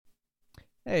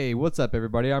Hey, what's up,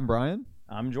 everybody? I'm Bryan.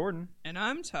 I'm Jordan. And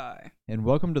I'm Ty. And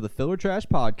welcome to the Filler Trash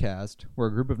Podcast, where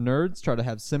a group of nerds try to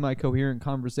have semi-coherent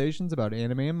conversations about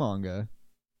anime and manga.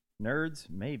 Nerds,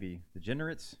 maybe.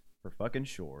 Degenerates, for fucking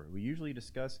sure. We usually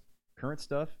discuss current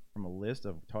stuff from a list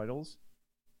of titles,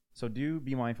 so do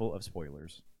be mindful of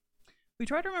spoilers. We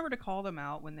try to remember to call them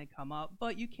out when they come up,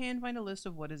 but you can find a list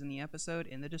of what is in the episode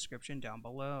in the description down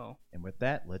below. And with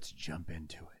that, let's jump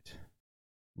into it.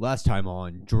 Last time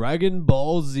on Dragon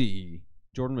Ball Z,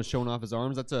 Jordan was showing off his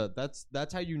arms.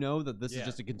 That's how you know that this is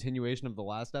just a continuation of the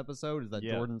last episode. Is that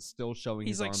Jordan's still showing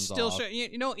his arms off? He's like still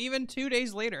you know, even 2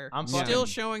 days later, I'm still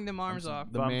showing them arms off.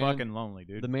 I'm fucking lonely,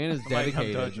 dude. The man is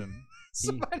dedicated. Come touch him.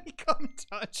 Somebody come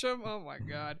touch him. Oh my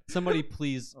god. Somebody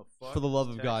please, for the love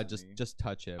of God, just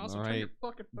touch him. Also, all turn right. your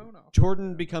fucking phone off.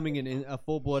 Jordan becoming a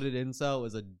full-blooded incel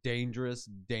is a dangerous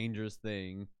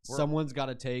thing. Someone's got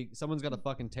to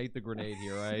fucking take the grenade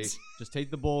here, right? Just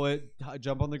take the bullet,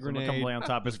 jump on the grenade. Come lay on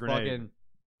top of his grenade.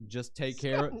 Just take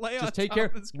care. Just take care.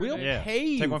 We'll pay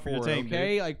you Take one for your team,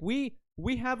 okay? Dude. Like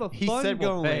we have a he fun said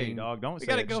going. We'll pay, dog. Don't say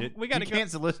that shit. We gotta you can't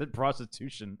solicit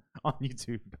prostitution on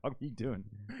YouTube. Dog, what are you doing?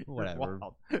 Whatever.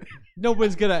 No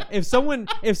one's gonna. If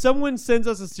someone sends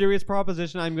us a serious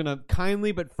proposition, I'm gonna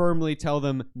kindly but firmly tell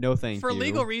them no, thank you. For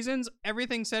legal reasons,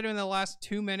 everything said in the last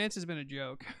 2 minutes has been a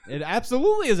joke. It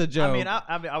absolutely is a joke.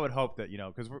 I mean, I would hope that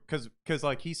because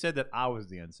like he said that I was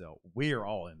the incel. We are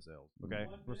all incels. Okay.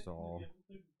 First of all.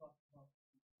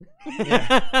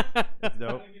 Yeah. That's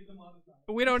dope.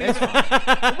 We don't even. We're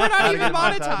not even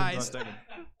monetized.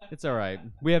 It's all right.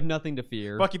 We have nothing to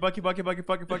fear. Bucky.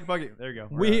 There you go.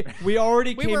 We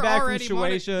already came back from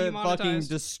Shueisha fucking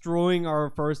destroying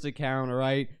our first account. All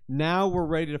right. Now we're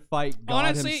ready to fight God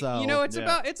Honestly, himself. you know, it's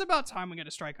about time we get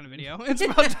a strike on a video. It's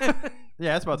about time.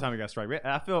 Yeah, it's about time we got a strike.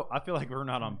 I feel like we're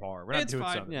not on par. We're not doing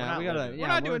something. Yeah, we're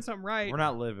not doing something right. We're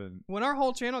not living. When our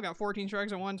whole channel got 14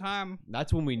 strikes at one time,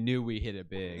 that's when we knew we hit it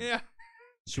big. Yeah.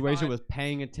 Shueisha was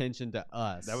paying attention to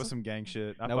us. That was some gang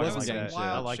shit. That was some gang shit.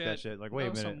 I like that shit. Like, wait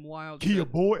a minute. Some wild Kia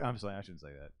shit. boy. I'm sorry, I shouldn't say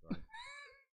that.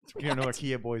 You don't know what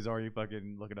Kia boys are. You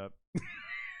fucking look it up.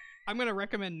 I'm gonna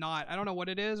recommend not. I don't know what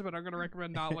it is, but I'm gonna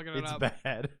recommend not looking it up. It's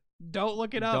bad. Don't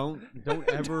look it up. Don't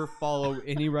ever follow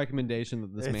any recommendation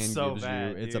that this man gives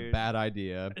bad, you. It's dude. a bad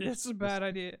idea. It's a bad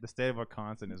idea. The state of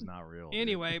Wisconsin is not real.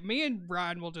 Anyway, me and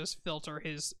Bryan will just filter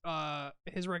his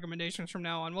recommendations from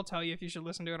now on. We'll tell you if you should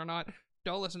listen to it or not.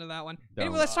 Don't listen to that one. Don't.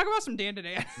 Anyway, let's talk about some Dan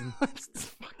today.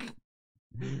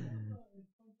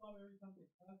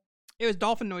 It was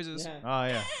dolphin noises. Yeah. Oh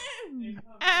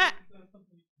yeah.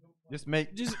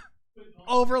 Just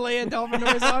Overlay a dolphin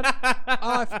noise on.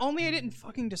 If only I didn't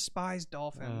fucking despise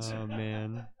dolphins. Oh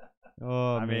man.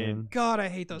 Oh I mean, God, I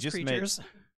hate those creatures.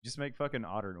 Just make fucking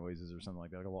otter noises or something like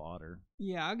that, like a little otter.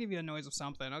 Yeah, I'll give you a noise of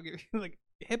something. I'll give you like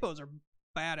hippos are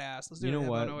badass. Let's do you know a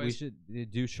hippo what? noise. We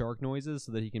should do shark noises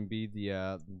so that he can be the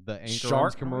Anchor Shark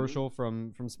Arms commercial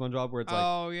from SpongeBob where it's like,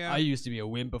 oh yeah, I used to be a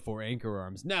wimp before Anchor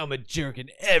Arms. Now I'm a jerk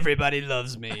and everybody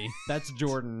loves me. That's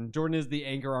Jordan. Jordan is the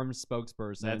Anchor Arms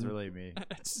spokesperson. That's really me.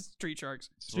 it's Street Sharks.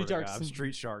 Street Sharks. I'm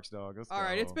Street Sharks, dog. Let's All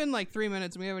right, go. it's been like 3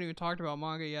 minutes and we haven't even talked about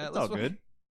manga yet. It's all good.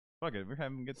 Fuck it, we're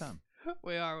having a good time.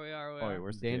 We are. Oh wait,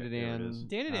 where's Dan? Dan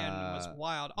was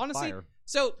wild. Honestly, fire.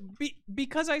 so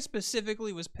because I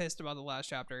specifically was pissed about the last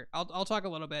chapter, I'll talk a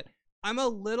little bit. I'm a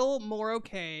little more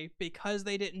okay because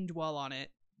they didn't dwell on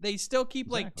it. They still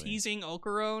keep like teasing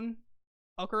Okuron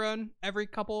every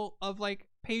couple of like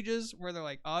pages where they're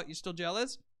like, "Oh, you still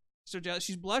jealous? Still jealous?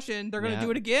 She's blushing. They're gonna do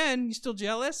it again. You still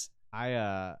jealous?"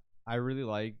 I really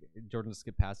like Jordan to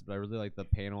skip past it, but I really like the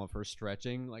panel of her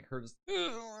stretching, like her just.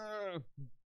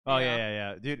 Oh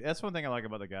yeah, dude. That's one thing I like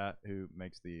about the guy who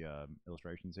makes the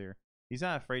illustrations here. He's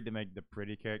not afraid to make the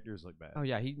pretty characters look bad. Oh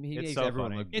yeah, he makes so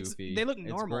everyone funny. look goofy. They look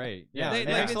normal. It's great. Yeah, They- it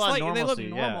like, makes it's a lot like of they look normalcy.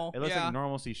 normal. Yeah, it looks Yeah. like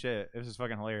normalcy shit. This is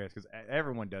fucking hilarious because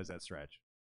everyone does that stretch.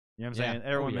 You know what I'm saying? Yeah.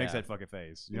 Everyone Oh, makes yeah. that fucking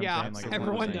face. You know what I'm saying? Like, it's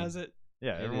everyone insane. does it.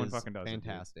 Yeah, It everyone is fucking does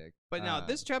fantastic. But no,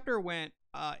 this chapter went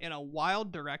in a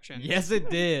wild direction. Yes, it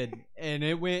did, and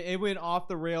it went off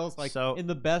the rails like in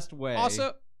the best way.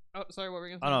 Also, oh, sorry, what were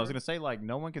you gonna say? I don't know. I was gonna say like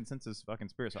no one can sense his fucking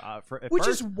spirit. So at which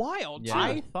first, is wild. Yeah. Too.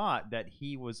 I thought that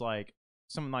he was like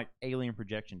some like alien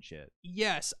projection shit.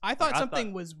 Yes, I thought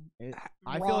something was.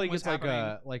 I feel like it's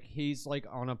like he's like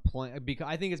on a plane. Because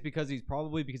I think it's because he's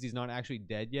not actually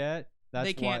dead yet. That's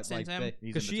they can't why, sense like, him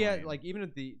because she had like even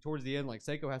at towards the end, like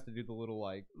Seiko has to do the little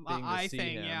like thing to see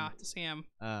him. yeah, to see him.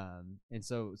 And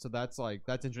so that's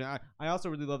interesting. I also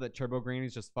really love that Turbo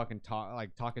Granny's just fucking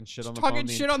talking shit on the talking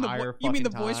phone. shit on the. You mean the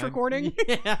voice recording?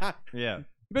 Yeah. Yeah. You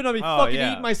better not be fucking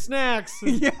eating my snacks.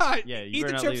 Yeah. Yeah. Eat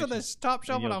the chips on the top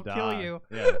shelf and I'll kill you.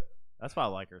 Yeah. That's why I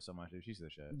like her so much, dude. She's the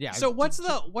shit. Yeah. So what's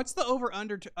the over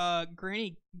under?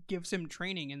 Granny gives him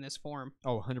training in this form.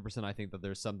 Oh, 100%. I think that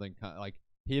there's something like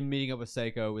him meeting up with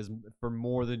Seiko is for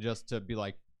more than just to be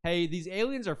like, hey, these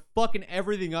aliens are fucking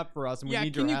everything up for us, and we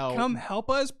need your help. Can you come help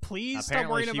us, please?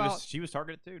 Apparently, Stop worrying about. She was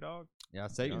targeted too, dog. Yeah,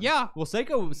 Seiko. Yeah. Well,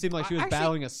 Seiko seemed like she was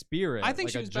battling a spirit. I think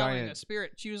like she was battling a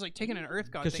spirit. She was like taking an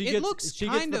earth god thing. It looks she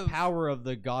kind gets the power of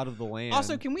the god of the land.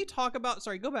 Also, can we talk about?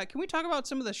 Sorry, go back. Can we talk about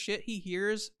some of the shit he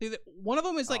hears? One of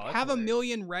them is like, have a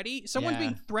million ready. Someone's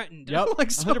being threatened. Yep, like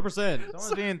 100%.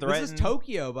 Someone's being threatened. This is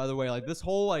Tokyo, by the way. Like this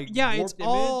whole like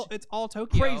it's all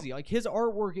Tokyo. Crazy. Like his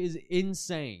artwork is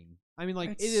insane. I mean,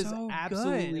 like, it is so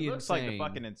absolutely It looks insane. like the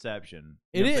fucking Inception.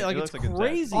 It is. It Like, looks it's like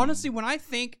crazy. Inception. Honestly, when I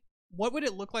think, what would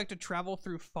it look like to travel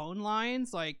through phone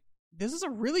lines? Like, this is a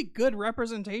really good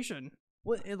representation.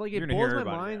 Well, it blows my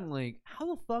mind. Like,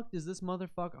 how the fuck is this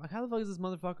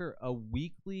motherfucker a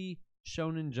weekly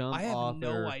Shonen Jump I have author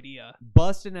no idea.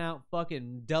 busting out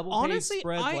fucking double page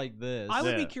spreads like this? I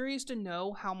would be curious to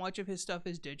know how much of his stuff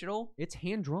is digital. It's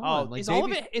hand drawn. Oh, like is all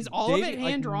of it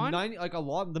hand drawn?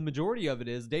 The majority of it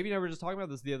is. Davey and I were just talking about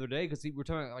this the other day because he was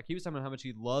talking about how much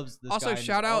he loves this. Also, guy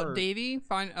shout out art. Davey.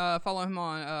 Follow him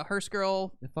on Hearst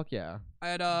Girl. Fuck yeah.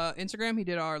 At Instagram, he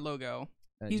did our logo.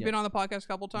 He's been on the podcast a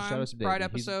couple times. Pride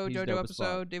episode, he's JoJo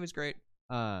episode. David's great.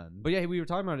 But yeah, we were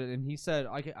talking about it, and he said,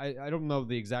 I don't know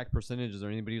the exact percentages or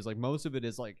anything, but he was like, most of it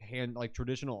is like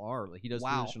traditional art. Like he does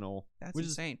traditional. That's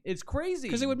insane. It's crazy.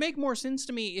 Because it would make more sense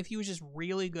to me if he was just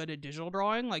really good at digital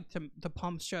drawing, like to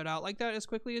pump shit out like that as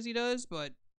quickly as he does.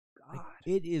 But God,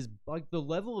 it is like the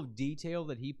level of detail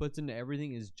that he puts into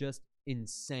everything is just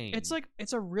insane.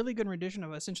 It's a really good rendition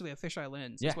of essentially a fisheye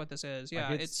lens. That's what this is.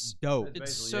 Yeah, it's dope.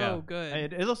 It's so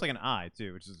good. It looks like an eye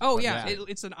too, which is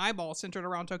it's an eyeball centered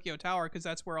around Tokyo Tower because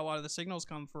that's where a lot of the signals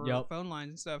come for phone lines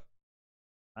and stuff.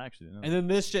 I actually didn't know. And then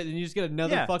this shit, and you just get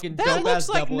another fucking that dope looks ass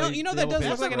like double. that does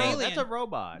look like an alien. That's a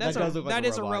robot. That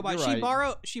is a robot.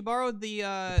 She borrowed the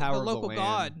local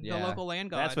god, the local land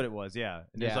god. That's what it was. Yeah.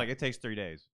 And it's like it takes 3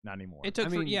 days, not anymore. It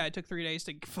took it took 3 days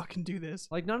to fucking do this.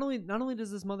 Like not only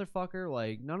does this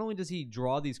motherfucker not only does he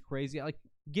draw these crazy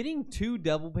getting 2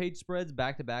 double page spreads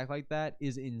back to back like that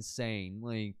is insane.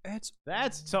 Like that's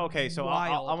so okay. So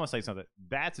I'm gonna say something.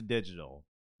 That's digital.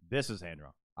 This is hand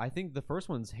drawn. I think the first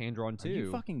one's hand drawn too.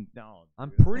 You fucking no.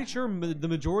 I'm pretty sure the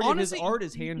majority of his art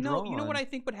is hand drawn. You know what I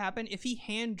think would happen if he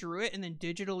hand drew it and then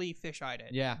digitally fisheyed it.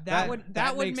 Yeah, that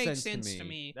would make sense to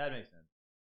me. That makes sense.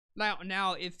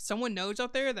 Now, if someone knows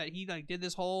out there that he did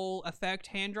this whole effect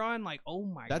hand drawn, oh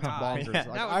my god, that's bonkers. Yeah.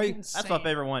 That would be insane. That's my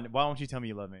favorite one. Why won't you tell me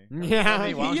you love me?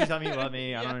 Yeah. Why don't you tell me you love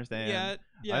me? I don't understand.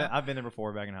 Yeah. I've been there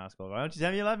before back in high school. Why don't you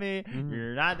tell me you love me? Mm-hmm.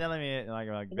 You're not telling me.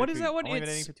 What is that one? Only been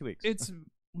dating for 2 weeks. It's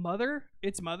mother.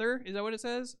 It's mother. Is that what it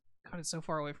says? God, it's so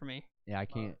far away from me. Yeah, I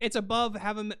can't. It's above.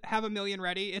 Have a million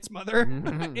ready. It's mother.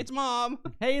 It's mom.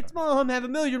 Hey, it's mom. Have a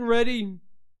million ready.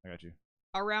 I got you.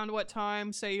 Around what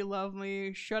time? Say you love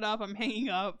me. Shut up. I'm hanging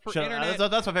up. For Shut internet.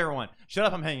 Up. That's my favorite one. Shut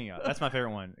up. I'm hanging up. That's my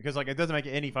favorite one because it doesn't make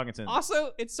any fucking sense.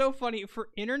 Also, it's so funny for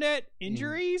internet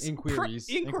injuries.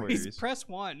 Inquiries. Press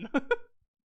 1.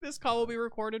 This call will be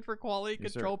recorded for quality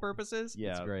control purposes.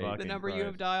 Yeah, it's great. The number you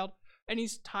have dialed. And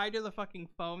he's tied to the fucking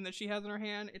phone that she has in her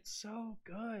hand. It's so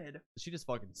good. She just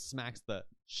fucking smacks the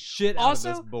shit out of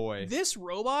this boy. This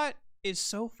robot is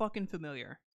so fucking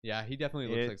familiar. Yeah, he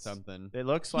definitely looks like something. It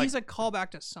looks like he's a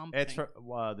callback to something. It's for,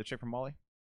 the chick from Wall-E.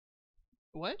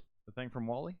 What? The thing from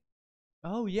Wall-E.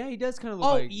 Oh yeah, he does kind of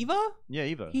look like Eva. Yeah,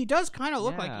 Eva. He does kind of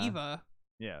look like Eva.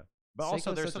 Yeah. But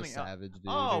also, there's something savage, dude.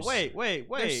 Oh, wait!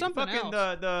 There's something fucking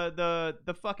else.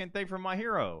 the fucking thing from My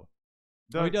Hero.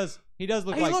 He does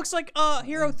look he like. He looks like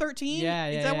Hero 13. Yeah.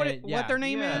 Is that what their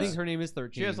name is? I think her name is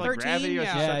 13. She has 13, gravity. Or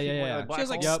yeah.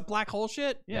 She has black hole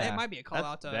shit. Yeah, it might be a call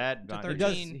out to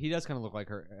 13. He does kind of look like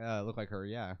her.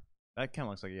 Yeah. That kind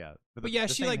of looks like But yeah,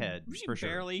 she head, she for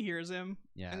barely hears him.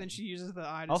 Yeah. And then she uses the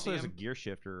eye to also, see there's him. a gear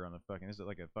shifter on the fucking. This is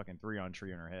like a fucking 3-on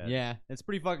tree on her head. Yeah, it's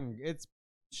pretty fucking.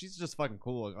 She's just fucking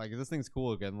cool. Like this thing's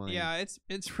cool again. Like, yeah,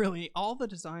 it's really all the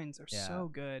designs are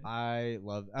so good. I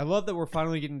love that we're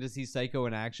finally getting to see Seiko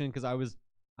in action because I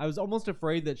was almost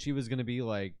afraid that she was gonna be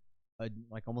like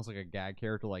almost like a gag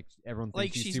character. Like everyone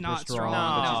thinks she's super not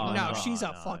strong. No, she's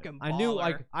a fucking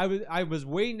baller. I knew I was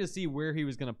waiting to see where he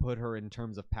was gonna put her in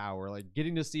terms of power. Like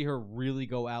getting to see her really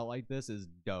go out like this is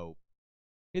dope.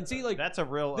 And see, that's a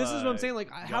real. This is what I'm saying. Like,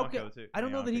 how can I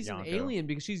don't know that he's Yonko. an alien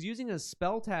because she's using a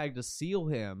spell tag to seal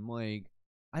him. Like,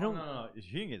 I don't. No.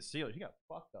 She didn't get sealed. She got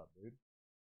fucked up, dude.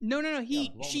 No.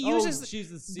 She Oh, uses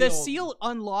she's the seal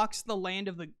unlocks the land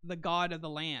of the god of the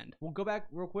land. We'll go back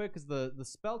real quick because the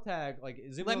spell tag, like,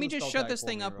 let me just shut this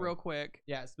thing up real quick.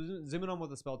 Yeah, zoom in on what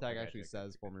the spell tag actually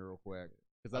says for me real quick.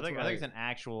 I think it's an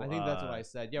actual. I think that's what I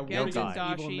said. Yeah,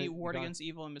 ward against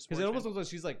evil and misfortune. Because it almost looks like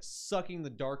she's like sucking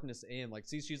the darkness in. Like,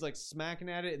 see, she's like smacking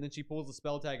at it, and then she pulls the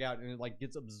spell tag out, and it like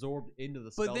gets absorbed into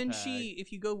the spell tag. But then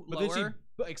if you go lower, then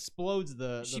she explodes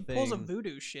the. She pulls a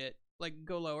voodoo shit. Like,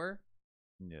 go lower.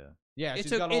 Yeah. It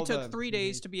took 3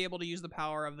 days to be able to use the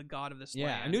power of the god of this land.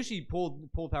 Yeah, I knew she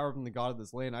pulled power from the god of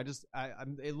this land.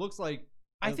 It looks like.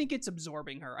 I think it's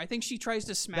absorbing her. I think she tries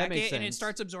to smack it and it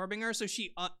starts absorbing her, so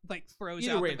she like throws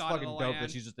Either out way, the god of the land. It's fucking dope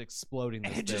that she's just exploding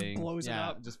this and it thing. just blows it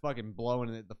up. Just fucking blowing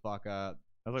it the fuck up.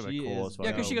 That's like the coolest. Yeah,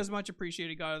 because she goes, much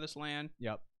appreciated god of this land.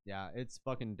 Yep. Yeah, it's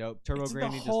fucking dope. Turbo it's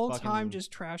Granny the whole just time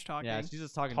just trash talking. Yeah, she's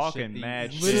just talking shit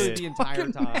mad shit. literally the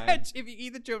entire time. Mad. If you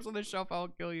eat the chips on the shelf, I'll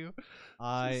kill you.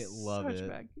 I love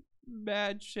it.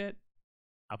 Bad shit.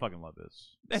 I fucking love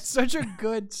this. That's such a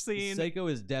good scene.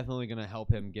 Seiko is definitely gonna help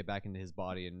him get back into his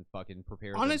body and fucking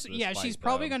prepare. Honestly, yeah, fight, she's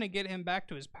probably gonna get him back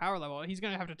to his power level. He's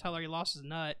gonna have to tell her he lost his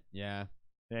nut. Yeah.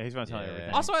 Yeah, he's gonna tell you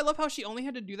everything. Also, I love how she only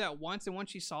had to do that once, and once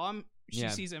she saw him, she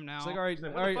sees him now. She's like,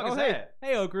 all right. Oh,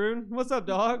 hey, Okrun, what's up,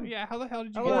 dog? Yeah, how the hell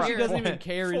did you get here? She doesn't even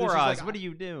care. Four eyes. Like, what are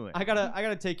you doing? I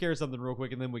gotta take care of something real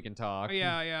quick, and then we can talk. Oh,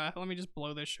 yeah. Let me just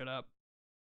blow this shit up.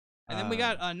 And then we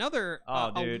got another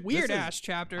a weird-ass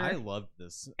chapter. I loved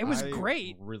this. It was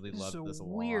great. Really loved this a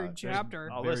lot. Weird chapter.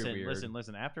 Oh,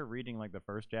 listen. After reading like the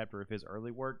first chapter of his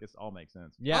early work, this all makes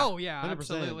sense. Yeah. Oh yeah, 100%.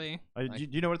 Absolutely. Do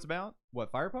you know what it's about?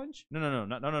 What, Fire Punch?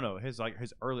 No. His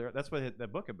earlier. That's what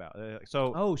that book about.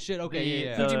 Oh shit. Okay.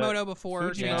 Yeah. Fujimoto before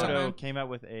Fujimoto came out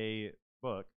with a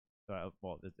book.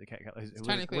 It's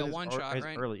technically a one-shot,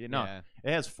 right? Early. No,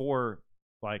 it has 4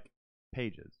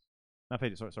 pages. Not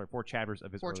pages. Sorry, 4 chapters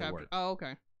of his early work. Oh,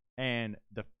 okay. And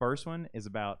the first one is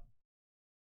about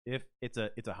if it's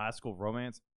a high school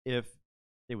romance if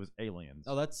it was aliens.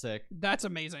 Oh, that's sick. That's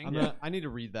amazing. I need to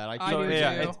read that.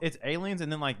 It's aliens,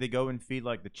 and then they go and feed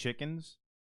the chickens.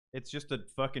 It's just a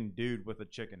fucking dude with a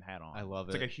chicken hat on. I love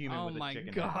it. It's like a human with a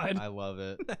chicken hat. Oh my god, I love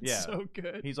it. That's so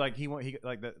good. He's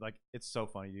it's so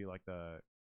funny, dude.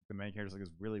 The main character's this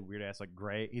really weird ass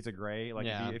gray. He's a gray.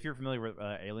 If you're familiar with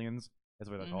aliens, that's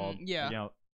what they're called. Yeah.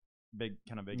 Big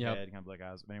head, kind of black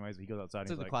eyes. But anyways, he goes outside.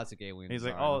 It's the classic alien. He's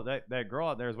like, oh, that girl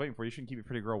out there is waiting for you. You shouldn't keep a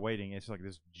pretty girl waiting. It's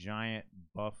this giant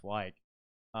buff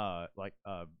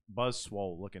Buzz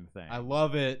Swole looking thing. I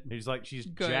love it. She's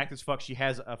jacked as fuck. She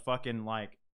has a fucking what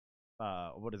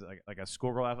is it, like a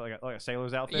schoolgirl outfit, like a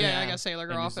sailor's outfit. Yeah, I got a sailor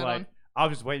girl outfit on. I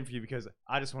was just waiting for you because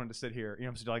I just wanted to sit here. You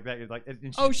know, something like that. You're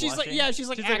she's blushing. she's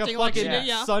acting like a fucking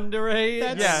tsundere.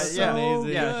 That's so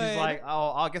amazing. Yeah, she's like,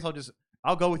 oh, I guess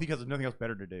I'll go with you because there's nothing else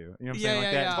better to do. You know what I'm saying?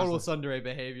 That total tsundere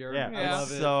behavior. Yeah, I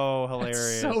love it. So hilarious.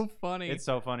 It's so funny. It's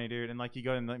so funny, dude. And you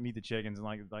go and meet the chickens, and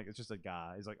it's just a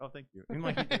guy. He's like, oh, thank you. And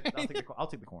I'll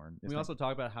take the corn. We also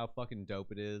talk about how fucking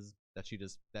dope it is that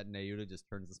that Nayuta just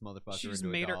turns this motherfucker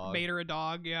into a dog. Made her a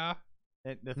dog. Yeah.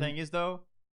 And the thing is, though,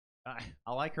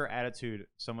 I like her attitude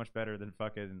so much better than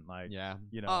fucking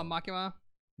Makima.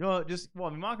 No,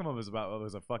 Makima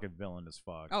was a fucking villain as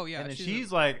fuck. Oh yeah, and then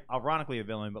she's ironically a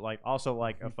villain, but also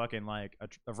a fucking a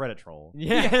Reddit troll.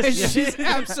 Yes, she's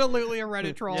absolutely a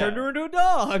Reddit troll. Turned her into a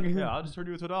dog. Yeah, I'll just turn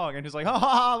you into a dog, and just ha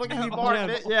ha, look at me, bark,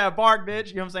 bitch. Yeah, bark, bitch.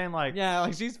 You know what I'm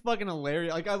saying? She's fucking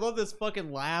hilarious. I love this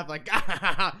fucking laugh.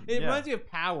 It reminds me of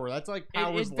Power. That's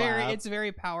Power's laugh. It's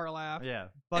very Power laugh. Yeah.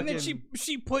 And then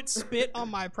she put spit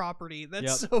on my property.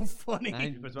 That's so funny.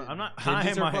 I'm not.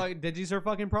 Digi's her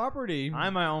fucking property.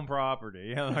 I'm my own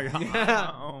property.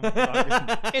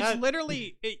 It's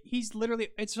literally.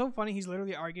 It's so funny. He's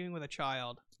literally arguing with a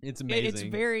child. It's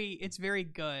amazing. It's very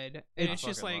good. And it's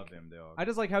just him, I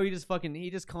just like how he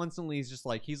just constantly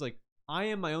he's like, I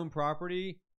am my own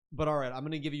property. But all right, I'm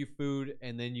gonna give you food,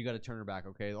 and then you got to turn her back,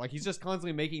 okay? He's just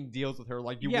constantly making deals with her,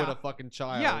 like you would a fucking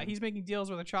child. Yeah, he's making deals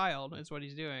with a child. Is what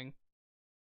he's doing.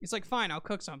 He's like, fine, I'll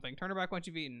cook something. Turn her back once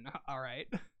you've eaten. All right.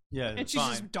 Yeah, and she's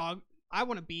just dog. I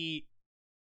want to be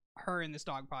her in this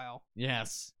dog pile.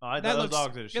 Yes. Those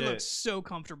dogs are shit. It looks so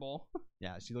comfortable.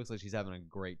 Yeah, she looks like she's having a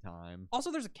great time.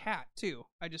 Also, there's a cat too.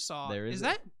 I just saw. Is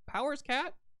that Power's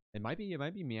cat? It might be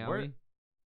Meowie.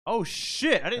 Oh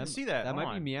shit! I didn't see that. That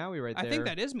might be Meowie right there. I think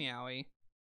that is Meowie.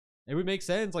 It would make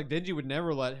sense. Denji would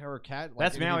never let her cat.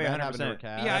 That's Meowie 100%.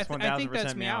 Yeah, I think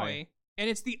that's Meowie. And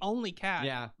it's the only cat.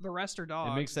 Yeah. The rest are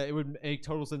dogs. It makes sense. It would make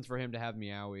total sense for him to have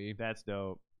Meowie. That's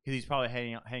dope. Because he's probably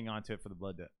hanging on to it for the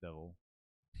Blood Devil.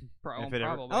 Probably.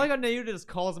 I like how Nayu just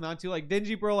calls him out too, like,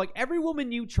 Denji, bro, like, every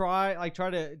woman you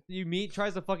meet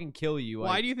tries to fucking kill you. Like,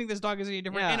 why do you think this dog is any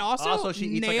different? Yeah. And also she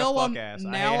eats nail like a fuck ass.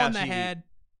 nail on the head.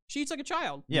 She eats like a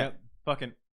child. Yeah, Yep.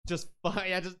 fucking.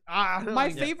 My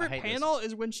favorite panel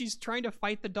is when she's trying to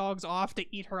fight the dogs off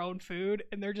to eat her own food,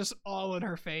 and they're just all in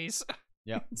her face.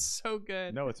 Yeah, it's so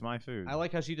good. No, it's my food. I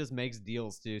like how she just makes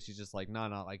deals too. She's just like, no,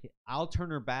 like, I'll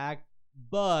turn her back,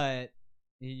 but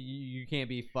you can't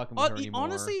be fucking with her anymore.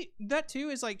 Honestly, that too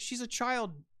is like she's a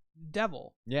child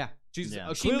devil. Yeah, she's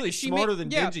clearly smarter than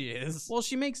Denji is. Well,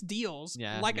 she makes deals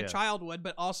like a child would,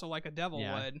 but also like a devil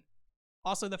would.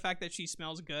 Also, the fact that she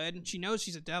smells good, she knows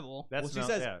she's a devil.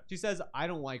 She says, I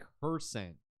don't like her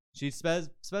scent. She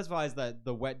specifies that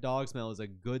the wet dog smell is a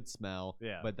good smell,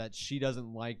 but that she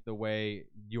doesn't like the way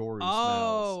Yoru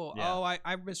smells.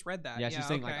 I misread that. Yeah, she's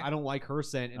saying like, I don't like her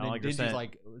scent, and then Denji's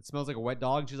like, it smells like a wet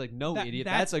dog. And she's like, no, idiot,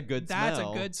 that's a good smell. That's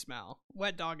a good smell.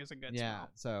 Wet dog is a good smell. Yeah,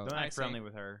 so don't act friendly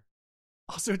with her.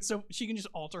 Also, it's so she can just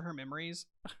alter her memories.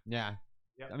 Yeah.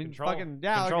 Yep, I mean, control. fucking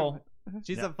control.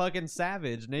 She's a fucking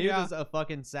savage. Nayuda's a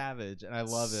fucking savage, and I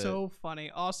love it. So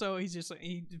funny. Also,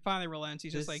 he finally relents.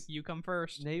 He's just like, you come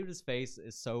first. Nayuda's face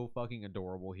is so fucking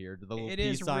adorable here. The little it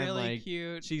peace is sign, really like,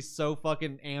 cute. She's so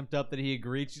fucking amped up that he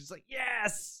agreed. She's like,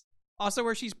 yes. Also,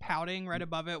 where she's pouting right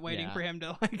above it, waiting for him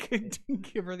to like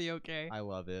give her the okay. I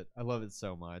love it. I love it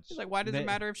so much. She's like, why does it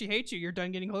matter if she hates you? You're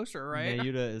done getting closer, right?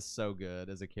 Nayuda is so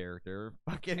good as a character.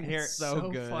 Fucking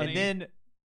so good. Funny. And then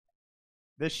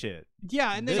this shit.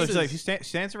 Yeah, and then so she's like, she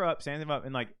stands him up,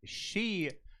 and like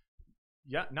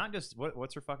not just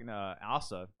what's her fucking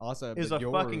Asa is a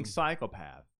fucking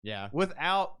psychopath. Yeah,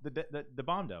 without the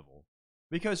bomb devil,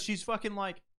 because she's fucking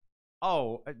like,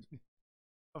 oh,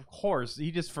 of course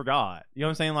he just forgot. You know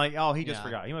what I'm saying? Like, oh, he just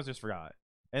forgot. He must just forgot.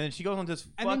 And then she goes on this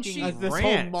fucking rant, this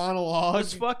whole monologue,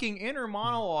 this fucking inner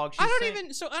monologue. I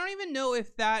don't even know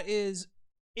if that is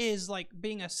like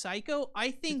being a psycho.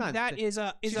 I think that is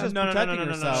protecting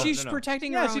herself. She's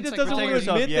protecting her own. She just doesn't want to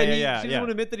admit that she doesn't want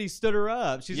to admit that he stood her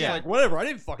up. She's like, whatever. I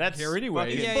didn't fucking care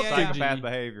anyway. Psychopath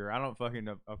behavior. I don't fucking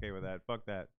okay with that. Fuck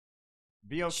that.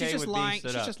 Be okay she's just with lying.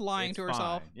 being She's just lying to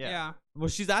herself. Yeah. Well,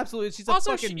 she's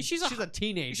a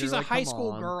teenager. She's a high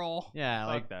school girl. Yeah,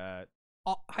 like that.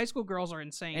 High school girls are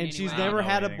insane. And she's never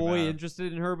had a boy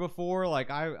interested in her before. Like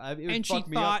it fucked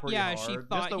me up pretty hard. She thought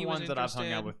just the he ones was that I've interested.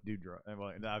 hung out with do drugs.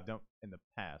 Well, that I've done in the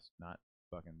past, not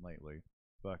fucking lately.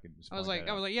 Fucking. I was like,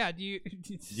 yeah. Do you?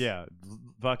 Yeah,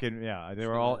 fucking yeah. They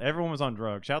were all. Everyone was on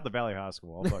drugs. Shout out to Valley High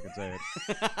School. I'll fucking say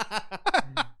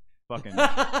it.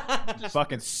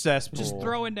 fucking cesspool. Just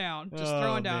throwing down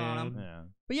on him. Yeah.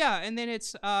 But yeah, and then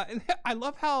it's I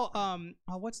love how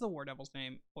what's the war devil's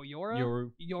name? Oh,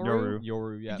 Yoru.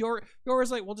 Yeah.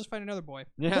 Yoru's like, we'll just find another boy.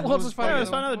 Yeah, we'll just find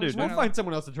another dude. We'll find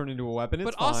someone else to turn into a weapon.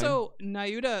 It's but also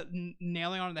Nayuda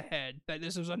nailing on the head that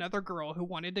this was another girl who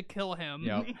wanted to kill him.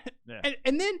 Yep.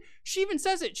 and then she even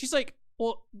says it. She's like,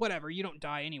 well, whatever. You don't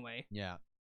die anyway. Yeah.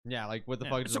 Yeah. Like what the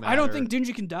fuck does it so matter? I don't think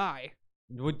Denji can die.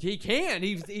 Well, he can.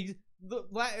 He's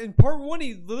in part one.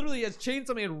 He literally, as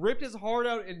Chainsaw Man, ripped his heart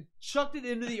out and chucked it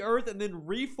into the earth and then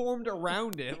reformed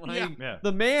around it. Like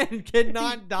the man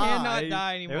cannot die. Cannot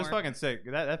die anymore. It was fucking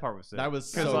sick. That part was sick. That was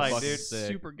so like, fucking dude, sick.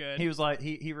 Super good. He was like,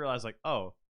 he realized like,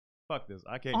 oh, fuck this.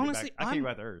 I can't Honestly, get back. I can't get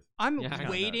back to Earth. I'm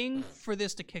waiting for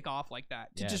this to kick off like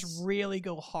that. To just really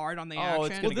go hard on the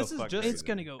action. It's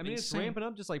gonna go. I mean, insane. it's ramping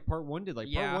up just like part one did.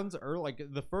 Like part one's early, like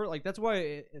the first, like that's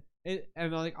why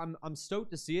and like I'm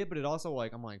stoked to see it, but it also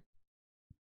like I'm like,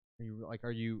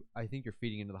 are you? I think you're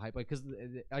feeding into the hype, like because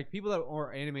like people that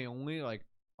are anime only like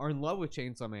are in love with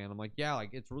Chainsaw Man. I'm like, yeah, like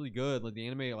it's really good. Like the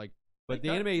anime, like. But the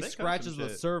anime scratches the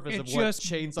surface of what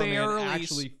Chainsaw Man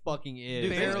actually fucking is.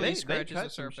 Barely scratches the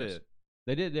surface.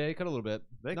 They did. They cut a little bit.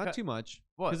 Not too much.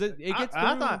 Because it gets.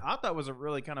 I thought was a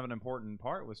really kind of an important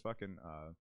part was fucking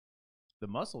the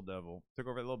muscle devil took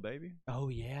over the little baby. Oh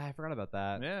yeah, I forgot about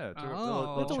that. Yeah,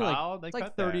 little child. It's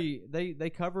like 30. They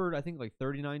covered I think like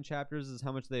 39 chapters is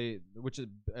how much which is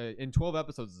in 12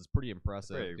 episodes is pretty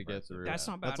impressive to get through. That's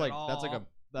not bad at all.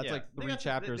 That's like 3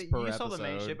 chapters per episode. You saw the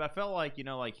main ship. I felt like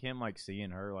like him like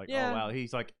seeing her like oh wow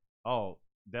he's like oh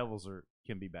devils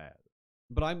can be bad.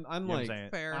 But I'm like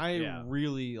fair. I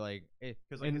really like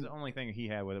because like his only thing he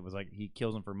had with it was like he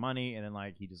kills him for money and then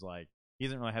like he just like he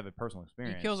doesn't really have a personal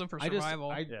experience. He kills him for survival.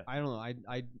 I don't know.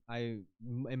 I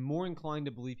am more inclined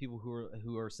to believe people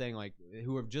who are saying like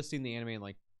who have just seen the anime and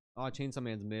like oh Chainsaw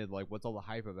Man's mid like what's all the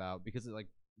hype about because like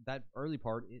that early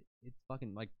part it's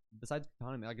fucking like besides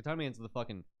Katana Man like Katana Man's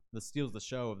the steals the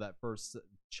show of that first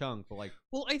chunk but like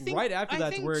I think right after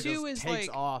that's where it just takes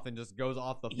like, off and just goes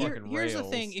off the fucking rails. Here's the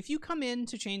thing, if you come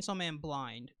into Chainsaw Man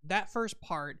blind, that first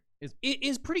part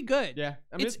is pretty good. Yeah,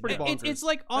 I mean it's pretty bonkers. It's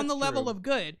like on That's the level true. of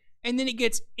good, and then it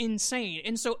gets insane.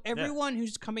 And so everyone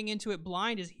who's coming into it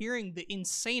blind is hearing the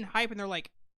insane hype, and they're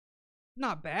like,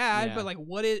 not bad, but like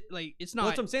what it like it's not. Well,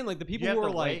 that's what I'm saying. Like the people who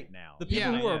are like now. the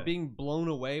people who are being blown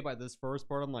away by this first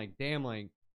part. I'm like, damn, like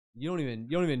you don't even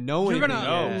know You're anything.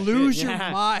 gonna lose your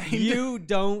Yeah. mind. You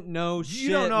don't know shit. You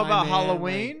don't know my about man.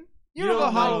 Halloween. Like, you don't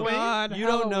know Halloween. God, you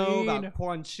don't know Halloween. about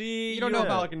Quan Chi. You don't know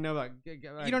about- fucking know about.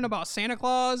 You don't know about Santa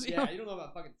Claus. Yeah, you don't know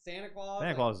about fucking Santa Claus.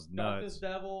 Santa Claus is Darkness nuts.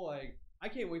 Devil. Like I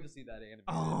can't wait to see that anime.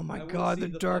 Oh my I wanna God, see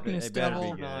the Darkness fucking Devil.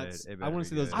 astronauts. It better I want be to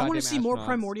see those. good. I want to goddamn see more astronauts.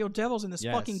 primordial devils in this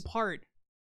Yes. fucking part.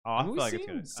 Oh, I feel like it's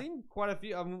We've good. seen quite a few.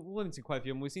 We haven't seen quite a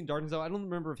few. We've seen Darkness Devil. I don't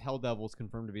remember if Hell Devil is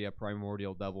confirmed to be a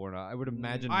primordial devil or not. I would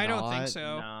imagine. I don't not. think so.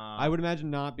 Nah. I would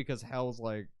imagine not because Hell's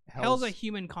Hell's a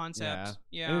human concept.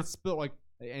 Yeah. And it's spelled like.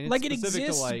 And it's Like it specific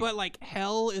exists, to, like, but like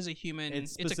hell is a human.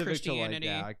 it's It's a specific Christianity.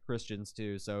 to like Christians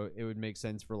too. So it would make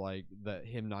sense for like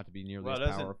him not to be nearly Well,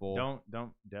 as powerful.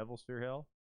 don't devils fear hell,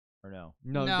 or no?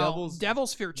 No,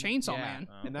 Devils fear Chainsaw yeah. Man.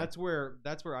 Oh, And okay. that's where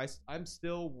I'm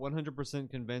still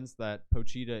 100% convinced that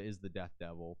Pochita is the Death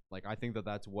Devil. Like I think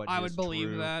that's what I is would believe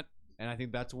true. that. And I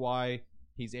think that's why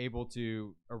he's able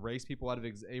to erase people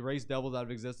erase devils out of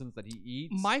existence that he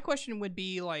eats. My question would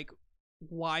be like,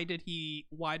 why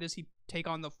does he take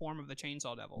on the form of the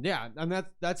Chainsaw Devil? Yeah, and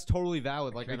that's totally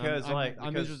valid. Like, Because, I'm like,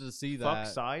 interested to see Fuck that.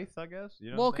 Scythe, I guess. You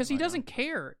know Well, what I'm because he saying? Like, doesn't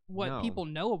care what No. people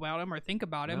know about him or think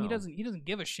about him. No. He doesn't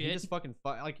give a shit. He just fucking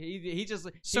like he just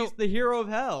So- he's the hero of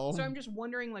hell. So I'm just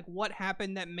wondering, like, what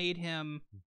happened that made him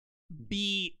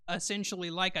be essentially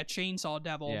like a chainsaw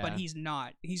devil, but Yeah. he's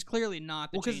not. He's clearly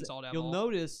not the Well, 'cause chainsaw devil. You'll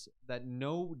notice that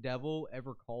no devil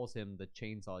ever calls him the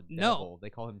chainsaw devil. No. They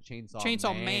call him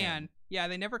chainsaw Man. Yeah,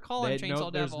 they never call him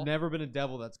chainsaw There's devil. never been a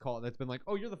devil that's been like,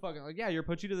 oh, you're the fucking like, yeah, you're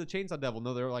Pochita the chainsaw devil.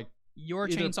 No, they're like You're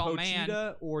either chainsaw Pochita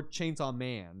man. or chainsaw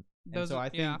man. And Those so are- I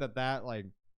think that like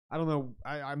I don't know.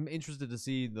 I'm interested to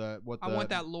see I want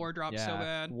that lore drop so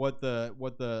bad. what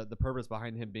the purpose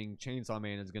behind him being Chainsaw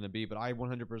Man is going to be, but I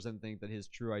 100% think that his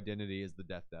true identity is the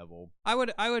Death Devil, I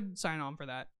would sign on for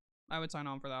that. I would sign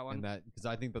on for that one. and that because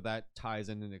I think that ties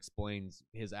in and explains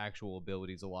his actual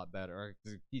abilities a lot better.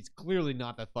 He's clearly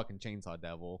not that fucking Chainsaw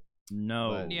Devil.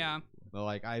 No. But- Yeah. But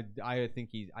like I think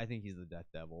he's the Death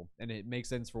Devil, and it makes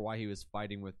sense for why he was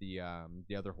fighting with the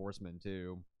other horsemen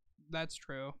too. That's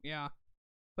true. Yeah.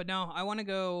 But no, I want to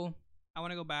go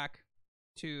back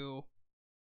to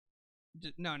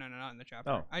no, not in the chapter.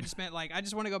 Oh. I just meant like I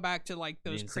just want to go back to like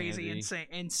those crazy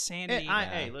insanity.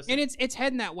 Hey, listen. And it's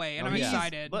heading that way, and Oh, I'm yeah.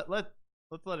 excited.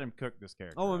 Let's let him cook this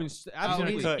character. Oh, I mean, He's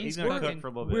absolutely. gonna cook. He's gonna cooking. cook for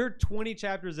a little bit. We're 20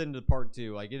 chapters into part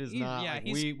 2. Like it is He's- not. yeah, like,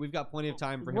 he's- we've got plenty of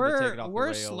time for him to take it off the we're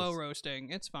rails. slow roasting.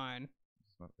 It's fine.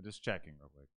 Just checking real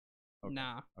quick. Okay.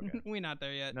 Nah, Okay. we're not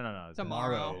there yet. No. it's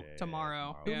Tomorrow. Yeah,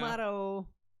 Tomorrow. Yeah. Tomorrow.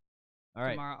 All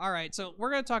right. Tomorrow. All right. So we're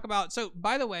gonna talk about. So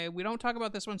by the way, we don't talk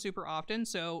about this one super often.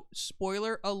 So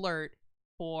spoiler alert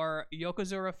for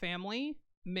Yozakura family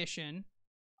mission.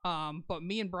 But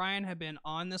me and Bryan have been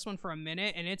on this one for a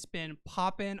minute, and it's been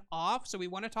popping off. So we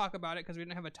want to talk about it because we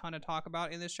didn't have a ton to talk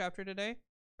about in this chapter today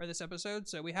or this episode.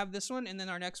 So we have this one, and then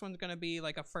our next one's gonna be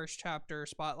like a first chapter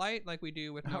spotlight, like we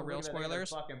do with no real spoilers.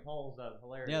 Fucking polls up.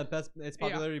 Hilarious. Yeah, it's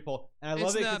popularity poll, and I It's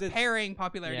love it the because pairing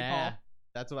popularity yeah,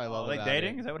 that's what I love. Are they about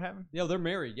dating? It. Is that what happened? Yeah, they're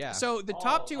married. Yeah. So the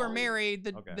top two are married.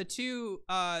 Okay. The two,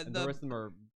 And the rest of them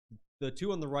are. The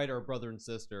two on the right are brother and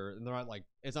sister, and they're not like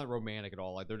it's not romantic at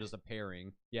all. Like they're just a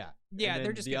pairing. Yeah. yeah, And then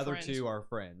they're just the good other friends. two are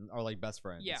friends, are like best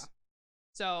friends. Yeah.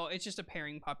 So it's just a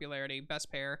pairing popularity,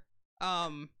 best pair.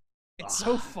 It's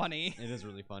so funny. It is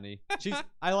really funny.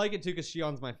 I like it too because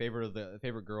Shion's my favorite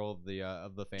girl of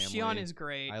the family. Shion is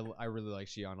great. I really like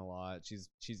Shion a lot. She's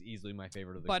easily my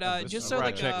favorite of the. But, of the just show. so, I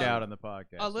like, check out on the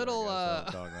podcast. a little, I'm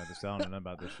talking about this. I don't know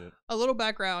about this shit. a little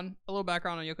background on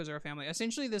Yozakura family.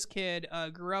 Essentially, this kid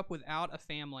grew up without a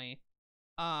family.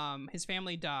 His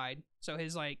family died. So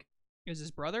his it was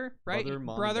his brother, right?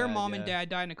 Brother, mom, and and dad, dad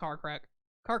died in a car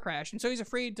crash, and so he's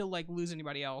afraid to like lose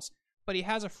anybody else. But he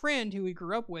has a friend who he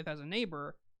grew up with as a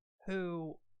neighbor,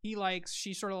 who he likes.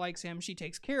 She sort of likes him. She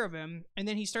takes care of him, and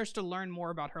then he starts to learn more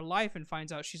about her life and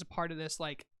finds out she's a part of this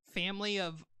like family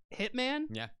of hitman,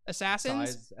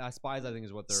 assassins. Spies, I think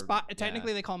is what they're.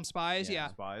 Technically, they call them spies. Yeah.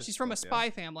 Spies. She's from a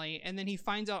spy family, and then he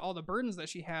finds out all the burdens that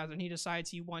she has, and he decides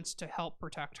he wants to help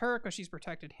protect her because she's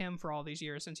protected him for all these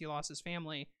years since he lost his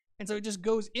family. And so it just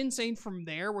goes insane from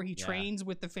there, where he trains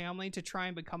with the family to try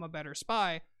and become a better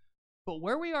spy. But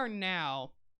where we are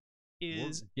now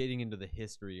is We're getting into the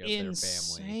history of their family,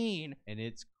 insane, and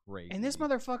it's crazy. and this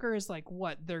motherfucker is like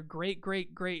what, their great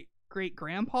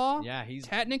grandpa? Yeah, he's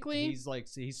technically he's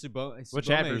Tsubame. What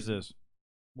chapter is this?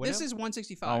 This is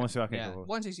 165. Oh, 165. Yeah. Cool.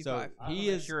 165. So he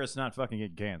is sure it's not fucking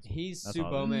getting canceled. He's That's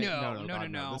all. Tsubome. No. God,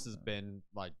 no. This has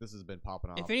been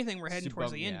popping off. If anything, we're heading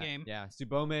towards the end game. Yeah,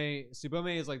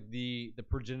 Tsubome is like the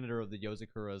progenitor of the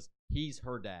Yozakuras. He's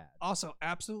her dad. Also,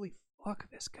 absolutely fuck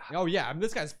this guy. Oh yeah, I mean,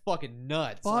 this guy's fucking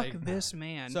nuts. Fuck this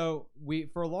man. So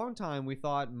for a long time we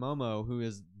thought Momo, who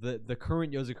is the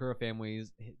current Yozakura family,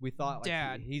 we thought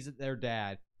like he's their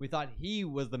dad. We thought he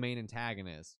was the main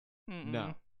antagonist.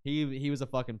 No. He was a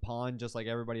fucking pawn, just like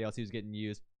everybody else. He was getting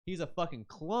used. He's a fucking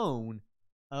clone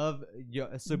of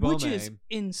Tsubome, which is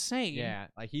insane. Yeah,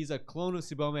 like he's a clone of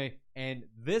Tsubome, and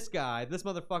this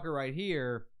motherfucker right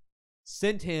here,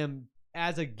 sent him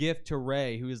as a gift to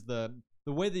Rei, who is the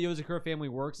way the Yozakura family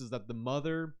works is that the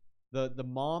mother, the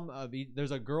mom of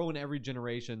there's a girl in every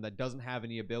generation that doesn't have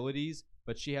any abilities,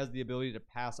 but she has the ability to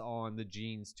pass on the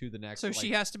genes to the next. So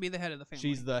she has to be the head of the family.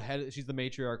 She's the head. She's the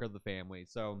matriarch of the family.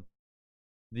 So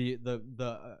the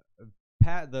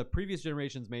previous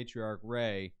generation's matriarch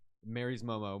Rei marries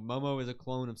Momo. Momo is a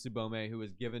clone of Tsubome who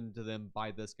was given to them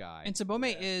by this guy. And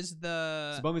Tsubome is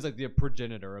Tsubome's like the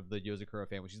progenitor of the Yozakura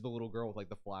family. She's the little girl with like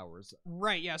the flowers.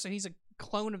 Right, yeah. So he's a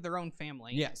clone of their own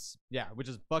family. Yes. Yeah, which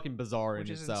is fucking bizarre in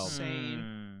itself.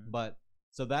 Insane. But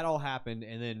so that all happened,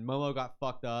 and then Momo got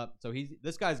fucked up. So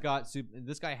this guy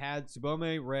had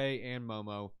Tsubome, Rei, and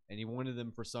Momo, and he wanted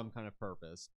them for some kind of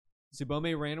purpose.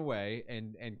 Tsubome ran away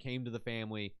and came to the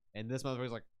family, and this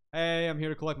motherfucker's like, hey, I'm here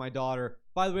to collect my daughter.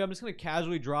 By the way, I'm just going to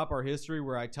casually drop our history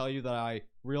where I tell you that I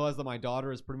realized that my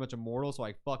daughter is pretty much immortal, so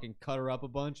I fucking cut her up a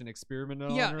bunch and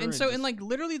experimented on her. Yeah, and so in like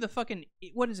literally the fucking,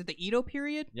 what is it, the Edo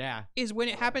period? Yeah. Is when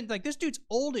it happened. Like, this dude's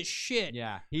old as shit.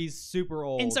 Yeah, he's super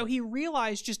old. And so he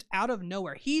realized just out of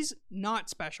nowhere, he's not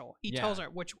special. He tells her,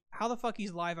 how the fuck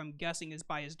he's alive, I'm guessing, is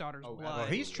by his daughter's blood. Well,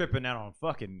 he's tripping out on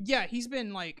fucking... Yeah, he's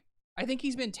been like, I think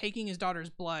he's been taking his daughter's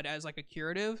blood as like a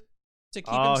curative to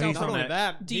keep himself himself from from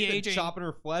that. de-aging. Chopping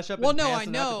her flesh up. Well, and no, I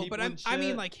passing it out to know, people but and I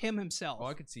mean shit. like him himself. Oh,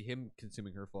 I could see him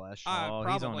consuming her flesh.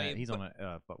 Probably, he's on it.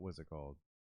 What's it called?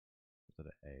 Is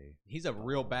it A? He's a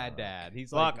real bad dad.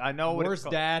 He's Fuck, like I know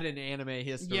worst dad in anime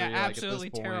history. Yeah, like, absolutely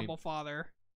at this point. terrible father.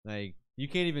 Like you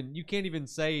can't even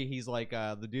say he's like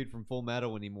the dude from Full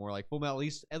Metal anymore. Like Full Metal,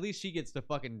 at least she gets to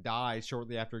fucking die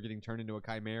shortly after getting turned into a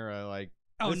chimera. Like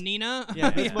Nina.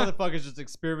 Yeah, this motherfucker's just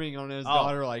experimenting on his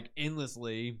daughter like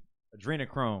endlessly.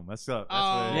 Adrenochrome. That's up.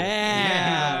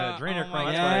 Yeah.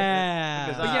 Adrenochrome.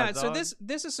 Yeah. But yeah, so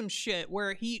this is some shit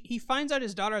where he finds out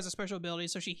his daughter has a special ability,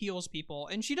 so she heals people,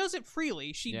 and she does it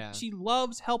freely. She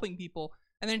loves helping people.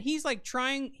 And then he's like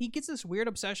he gets this weird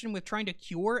obsession with trying to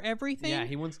cure everything. Yeah,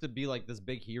 he wants to be like this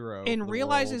big hero. And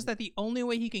realizes that the only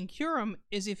way he can cure him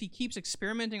is if he keeps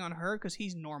experimenting on her because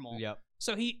he's normal. Yep.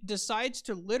 So he decides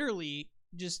to literally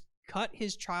just cut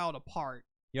his child apart.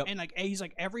 Yep. And like he's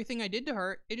like, everything I did to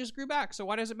her, it just grew back. So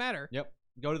why does it matter? Yep.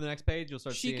 Go to the next page. You'll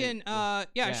start she seeing.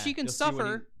 She can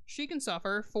suffer. She can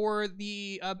suffer for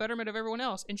the betterment of everyone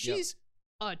else, and she's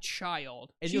a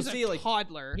child. And she's you'll see, a like,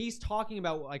 toddler. He's talking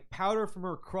about like powder from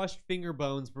her crushed finger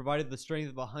bones provided the strength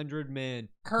of 100 men.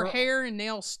 Her hair and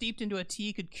nails steeped into a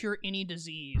tea could cure any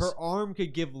disease. Her arm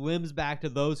could give limbs back to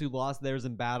those who lost theirs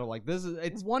in battle. Like this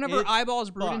is one of her eyeballs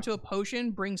brewed into a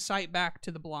potion brings sight back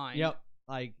to the blind. Yep.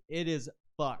 Like it is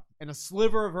fucked. And a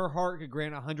sliver of her heart could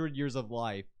grant 100 years of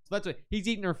life. So that's what he's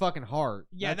eating her fucking heart.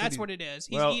 Yeah, that's what it is.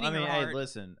 He's eating her heart. Hey,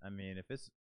 listen. I mean, if it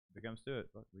comes to it,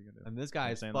 what are you gonna do? And this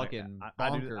guy is fucking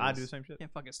bonkers. I do the same shit.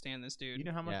 Can't fucking stand this dude. You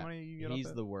know how much money you get?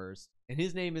 He's the worst. And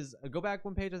his name is go back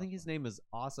one page. I think his name is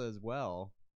Asa as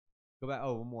well. Go back.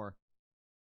 Oh, one more.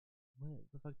 What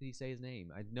the fuck did he say his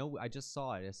name? I know. I just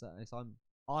saw it. I saw him.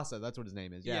 Asa. That's what his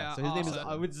name is. Yeah. So his name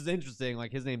is, which is interesting.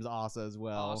 Like his name is Asa as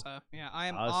well. Asa. Yeah, I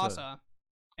am Asa.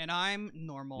 And I'm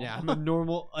normal. Yeah, I'm a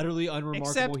normal, utterly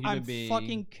unremarkable human being. Except I'm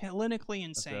fucking clinically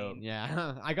insane.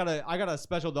 Yeah, I got a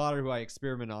special daughter who I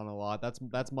experiment on a lot. That's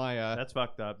my that's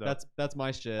fucked up. Though. That's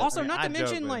my shit. Also, not to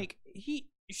mention like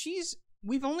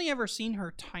we've only ever seen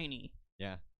her tiny.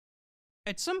 Yeah.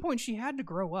 At some point, she had to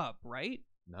grow up, right?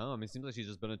 No, I mean it seems like she's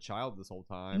just been a child this whole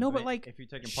time. No, but like if you're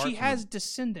taking part she has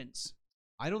descendants.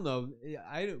 I don't know.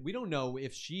 We don't know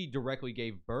if she directly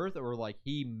gave birth or like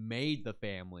he made the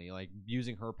family, like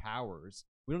using her powers.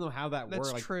 We don't know how that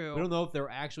works. That's true. We don't know if they're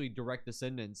actually direct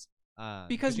descendants.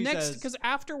 Because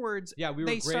afterwards, yeah, we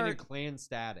were granted clan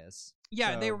status.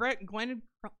 Yeah, they were granted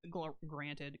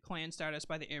clan status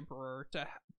by the emperor to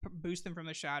boost them from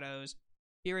the shadows.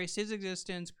 He erased his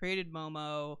existence, created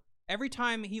Momo. Every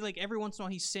time every once in a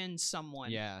while he sends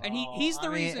someone. Yeah. And he's the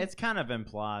reason. It's kind of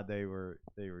implied they were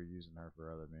using her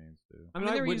for other means too. I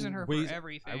mean they were using her for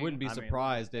everything. I wouldn't be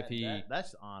surprised if he.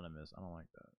 That's ominous. I don't like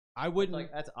that. I wouldn't.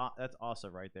 Like that's Asa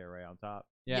right there, right on top.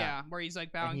 Yeah, where he's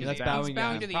like bowing. He's to the, bowing, he's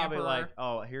bowing to the probably emperor. like,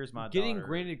 oh, here's my getting daughter.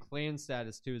 granted clan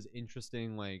status too is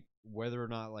interesting. Like whether or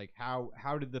not like how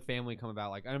did the family come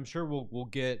about? Like I'm sure we'll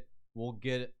get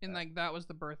and like that was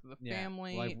the birth of the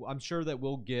family. Like I'm sure that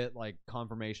we'll get like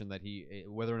confirmation that he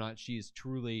whether or not she's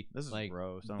truly like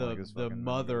gross. the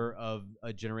mother of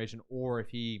a generation, or if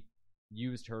he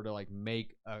used her to like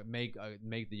make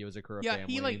the Yozakura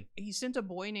family. He sent a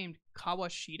boy named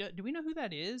Kawashita. Do we know who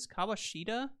that is?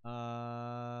 Kawashita?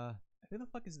 Who the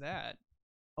fuck is that?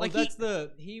 Like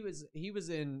he was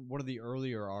in one of the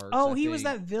earlier arcs. Oh, he was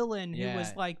that villain who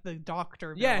was like the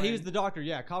doctor. Yeah, villain. he was the doctor.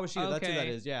 Yeah, Kawashita. Okay. That's who that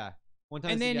is. Yeah. One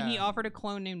time. And then he offered a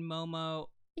clone named Momo.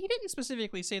 He didn't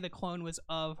specifically say the clone was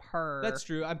of her. That's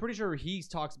true. I'm pretty sure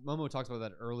Momo talks about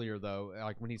that earlier though.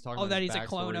 Like when he's talking. Oh, about that his he's a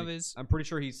clone of his. I'm pretty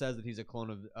sure he says that he's a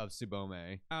clone of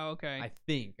Tsubome. Oh, okay. I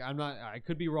think I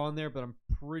could be wrong there, but I'm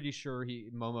pretty sure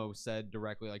Momo said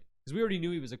directly like because we already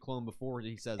knew he was a clone before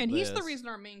he says. And he's the reason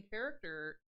our main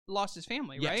character lost his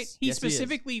family, right? He yes,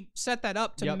 specifically set that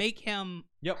up to make him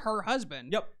her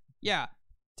husband. Yep. Yeah.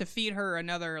 To feed her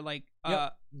another like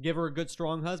give her a good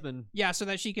strong husband. Yeah, so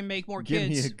that she can make more kids.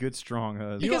 Give me a good strong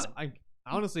husband. Because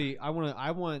honestly,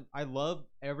 I love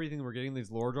everything we're getting these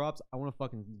lore drops. I want to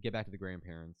fucking get back to the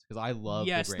grandparents because I love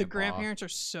the grandparents are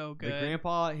so good. The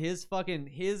grandpa, his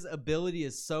ability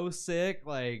is so sick.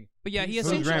 Like, but yeah, he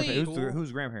essentially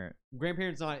who's grandparent?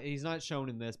 Grandparent's he's not shown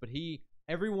in this, but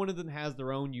every one of them has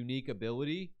their own unique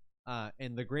ability.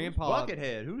 And the grandpa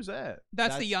Buckethead, who's that?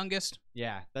 That's the youngest.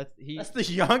 Yeah, that's the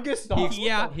youngest.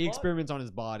 He experiments on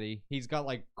his body. He's got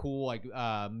like cool like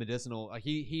medicinal. Like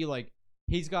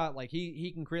he's got like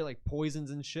he can create like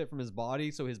poisons and shit from his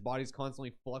body, so his body's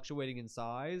constantly fluctuating in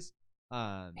size.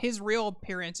 His real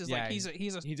appearance is like he's a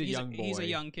young boy. He's a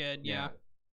young kid. Yeah.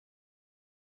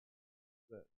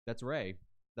 That's Ray.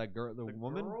 That girl, the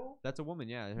woman. Girl? That's a woman.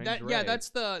 Yeah. That's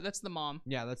the mom.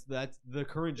 Yeah, that's the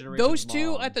current generation. Those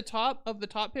two at the top of the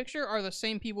top picture are the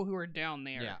same people who are down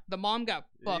there. Yeah. The mom got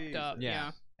fucked up.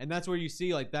 Yeah. And that's where you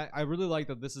see like that. I really like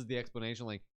that. This is the explanation,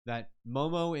 like that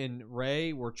Momo and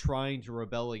Ray were trying to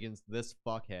rebel against this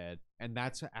fuckhead, and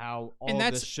that's how all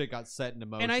this shit got set into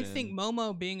motion. And I think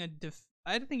Momo being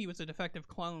I think he was a defective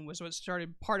clone was what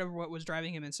started part of what was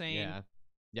driving him insane. Yeah.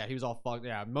 Yeah, he was all fucked.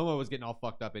 Yeah, Momo was getting all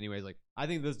fucked up anyways. Like, I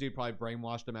think this dude probably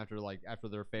brainwashed him after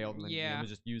their failed, and then he was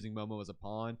just using Momo as a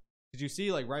pawn. Because you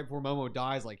see, like, right before Momo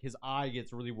dies, like, his eye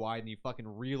gets really wide, and he fucking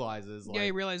realizes, like... Yeah,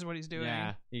 he realizes what he's doing.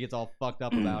 Yeah, he gets all fucked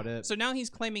up about it. So now he's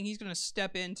claiming he's going to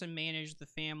step in to manage the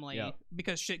family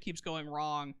because shit keeps going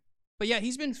wrong. But yeah,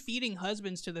 he's been feeding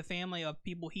husbands to the family of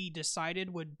people he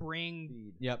decided would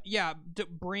bring,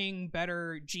 bring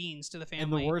better genes to the family.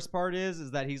 And the worst part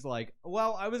is that he's like,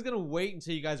 well, I was gonna wait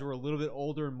until you guys were a little bit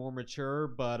older and more mature,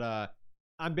 but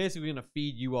I'm basically gonna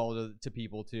feed you all to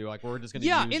people too. Like we're just gonna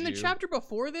use in the you. chapter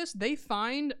before this, they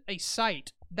find a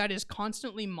site that is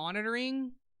constantly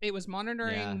monitoring. It was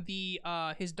monitoring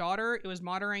his daughter. It was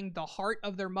monitoring the heart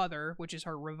of their mother, which is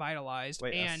her revitalized.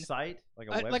 Wait, and a site? Like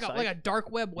a website? Like a dark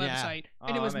web website.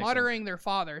 And it was monitoring their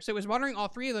father. So it was monitoring all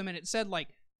three of them, and it said, like,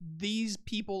 these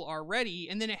people are ready.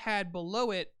 And then it had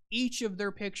below it each of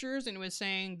their pictures, and it was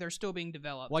saying they're still being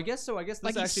developed. Well, I guess so. I guess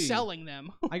this like actually... he's selling them.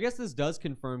 I guess this does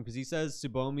confirm, because he says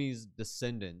Tsubomi's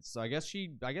descendants. So I guess he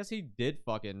did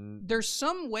fucking... There's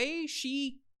some way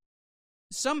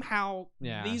somehow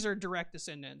these are direct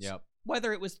descendants. Yep.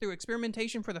 Whether it was through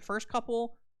experimentation for the first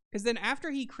couple, because then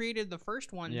after he created the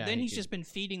first one, then he's just been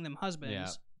feeding them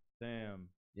husbands. Yeah. Damn.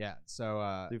 Yeah.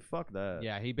 So dude, fuck that.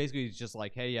 Yeah, he basically is just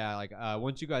like, hey,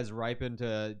 once you guys ripen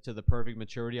to the perfect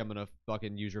maturity, I'm gonna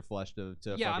fucking use your flesh to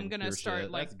I'm gonna start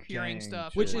shit. Like curing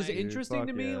stuff. Which is interesting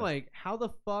to me. Like how the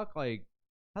fuck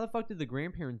did the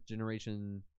grandparents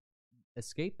generation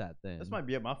escape that then? This might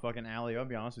be up my fucking alley. I'll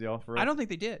be honest with y'all. I don't think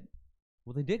they did.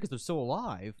 Well, they did because they're still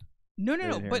alive. No,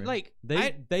 but like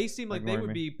they seem like they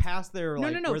would be past their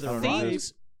like no. Where they're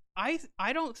Things I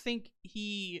don't think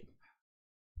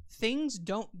things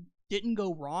didn't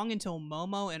go wrong until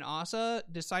Momo and Asa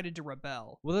decided to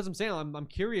rebel. Well, that's what I'm saying. I'm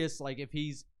curious, like if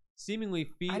he's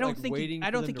seemingly I don't think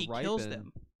he kills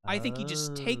them. I think he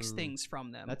just takes things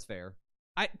from them. That's fair.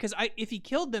 Because if he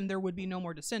killed them, there would be no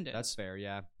more descendants. That's fair,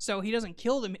 yeah. So he doesn't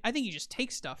kill them. I think he just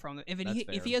takes stuff from them. If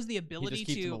he has the ability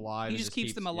he just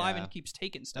keeps them alive and keeps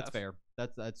taking stuff. That's fair.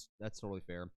 That's totally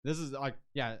fair. This is like,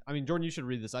 yeah. I mean, Jordan, you should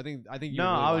read this. I think you.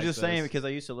 No, really I was just saying because I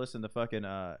used to listen to fucking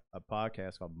a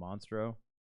podcast called Monstro,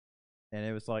 And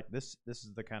it was like this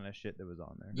is the kind of shit that was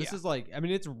on there. This is like, I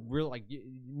mean, it's real, like,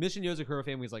 Mission Yozakura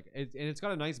Family is like, and it's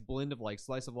got a nice blend of like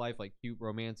slice of life, like cute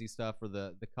romancy stuff for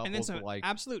the couples, and then some but, like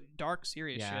absolute dark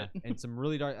serious shit. and some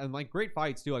really dark and like great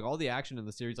fights too. Like all the action in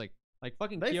the series, like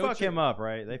fucking They Kyoto, fuck him up,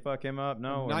 right? They fuck him up.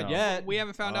 No, not no? yet. We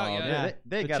haven't found out yet. Yeah,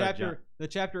 They the got chapter. The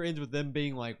chapter ends with them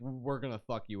being like, "We're gonna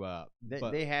fuck you up."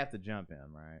 They have to jump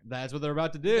him, right? That's what they're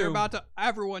about to do.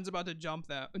 Everyone's about to jump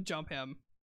him.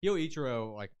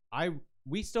 Ichiro, like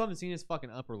we still haven't seen his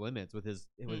fucking upper limits with his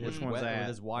with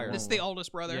his wires. This is the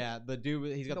oldest brother. Yeah, the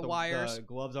dude. He's got the wires, the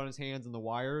gloves on his hands and the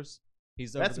wires.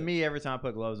 That's me every time I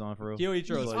put gloves on for real.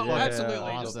 Kyoichiro is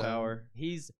absolutely awesome. Power.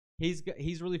 He's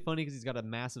really funny because he's got a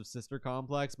massive sister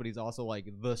complex, but he's also like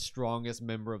the strongest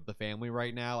member of the family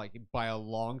right now, like by a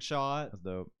long shot. That's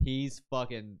dope. He's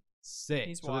fucking sick.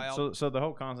 He's wild. So the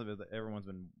whole concept is that everyone's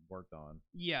been worked on.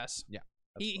 Yes. Yeah.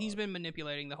 He's been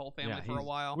manipulating the whole family for a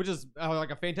while, which is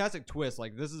like a fantastic twist.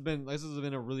 Like this has been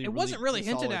a really. It wasn't really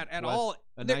hinted at all.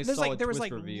 There was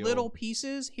like reveal. Little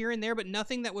pieces here and there, but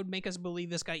nothing that would make us believe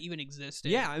this guy even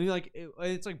existed. Yeah, I mean, like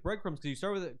it's like breadcrumbs because you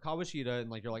start with Kawashita and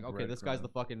like you're like, okay, this guy's the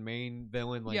fucking main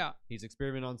villain. Like, he's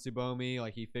experimenting on Tsubomi,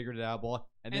 like he figured it out, blah.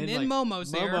 And then like, Momo's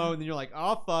there, and then you're like,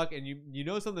 oh fuck, and you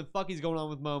know something fucky's going on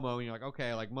with Momo, and you're like,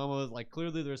 okay, like Momo's like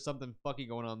clearly there's something fucky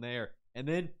going on there, and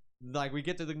then. Like we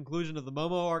get to the conclusion of the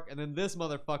Momo arc, and then this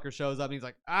motherfucker shows up, and he's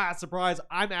like, surprise!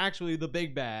 I'm actually the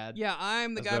big bad. Yeah,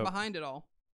 I'm the guy behind it all.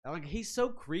 Like he's so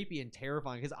creepy and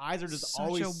terrifying. His eyes are just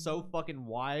always so fucking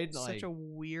wide. Such a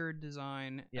weird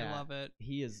design. I love it.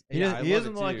 He is. He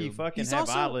isn't like he fucking have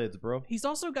eyelids, bro. He's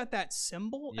also got that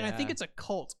symbol, and I think it's a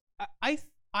cult.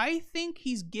 I think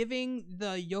he's giving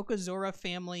the Yozakura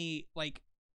family like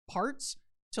parts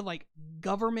to like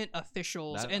government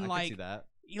officials and I can see that.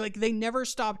 Like they never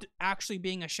stopped actually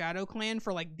being a shadow clan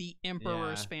for like the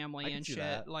emperor's family and shit.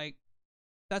 That. Like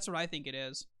that's what I think it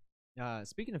is.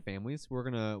 Speaking of families,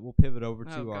 we'll pivot over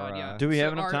to our. Do we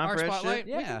have enough time for that shit?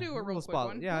 Yeah, we can do a real quick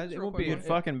one. Yeah, it won't be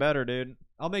fucking better, dude.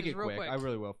 I'll make it quick. I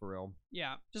really will, for real.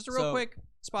 Yeah, just a real quick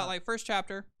spotlight. First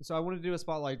chapter. So I want to do a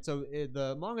spotlight. So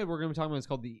the manga we're going to be talking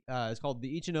about is called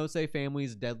the Ichinose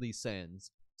Family's Deadly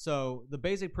Sins. So the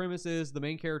basic premise is the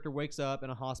main character wakes up in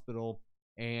a hospital.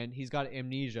 And he's got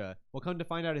amnesia. Well, come to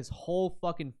find out, his whole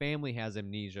fucking family has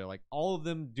amnesia. Like, all of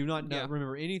them do not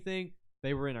remember anything.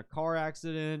 They were in a car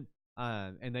accident,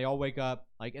 and they all wake up.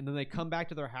 Like, and then they come back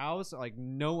to their house, like,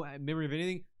 no memory of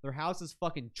anything. Their house is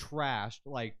fucking trashed.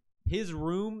 Like, his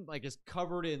room, like, is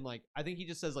covered in, like, I think he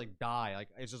just says, like, die. Like,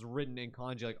 it's just written in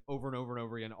kanji, like, over and over and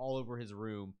over again, all over his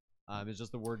room. It's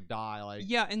just the word die. Like,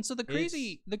 yeah, and so the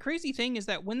crazy thing is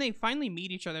that when they finally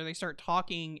meet each other, they start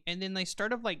talking, and then they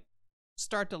start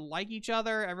to like each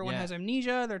other. Everyone has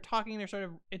amnesia. They're talking.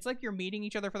 It's like you're meeting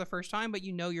each other for the first time, but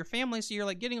you know your family, so you're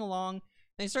like getting along.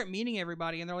 They start meeting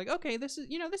everybody, and they're like, okay, this is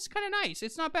kind of nice.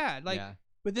 It's not bad. Like,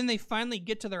 but then they finally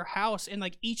get to their house, and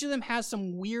like each of them has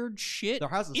some weird shit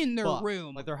in their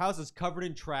room. Like their house is covered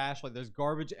in trash. Like there's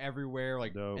garbage everywhere.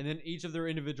 Like, and then each of their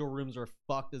individual rooms are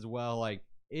fucked as well. Like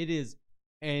it is,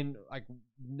 and like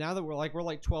now that we're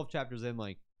like 12 chapters in,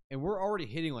 like, and we're already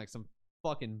hitting like some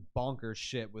fucking bonkers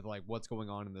shit with like what's going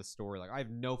on in this story. Like I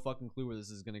have no fucking clue where this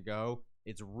is gonna go.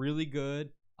 It's really good.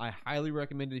 I highly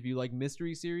recommend it if you like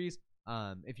mystery series.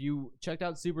 If you checked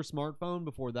out Super Smartphone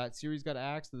before that series got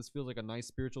axed, this feels like a nice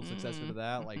spiritual successor to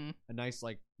that. Like a nice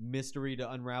like mystery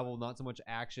to unravel, not so much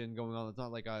action going on. It's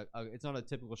not like it's not a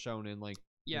typical shonen. Like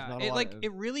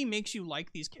it really makes you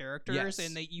like these characters,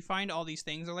 and you find all these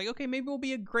things. They're like, okay, maybe we'll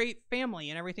be a great family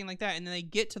and everything like that. And then they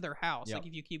get to their house. Like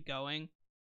if you keep going.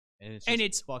 And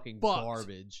it's fucking fucked.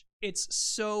 garbage. It's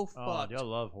so fucked. I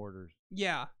love hoarders.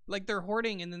 Yeah, like they're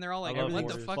hoarding, and then they're all like, "What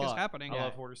the fuck is happening?" I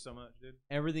love hoarders so much, dude.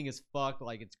 Everything is fucked.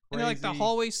 Like it's crazy. And like the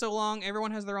hallway's so long.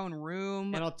 Everyone has their own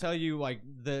room. And I'll tell you, like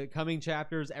the coming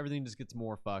chapters, everything just gets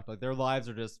more fucked. Like their lives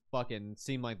are just fucking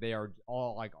seem like they are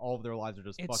all of their lives are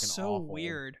just fucking so awful.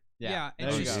 weird. Yeah.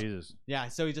 Jesus. Yeah.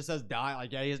 So he just says die.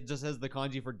 Like he just has the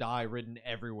kanji for die written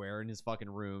everywhere in his fucking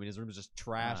room, and his room is just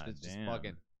trashed. It's just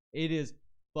fucking. It is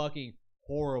fucking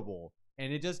horrible,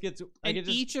 and it just gets like,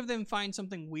 each of them find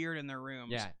something weird in their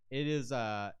rooms. Yeah, it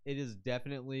is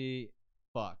definitely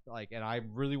fucked. Like, and I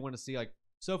really want to see, like,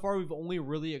 so far we've only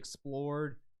really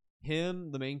explored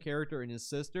him, the main character, and his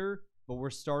sister, but we're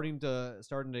starting to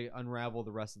unravel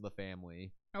the rest of the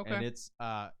family. Okay, and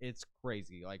it's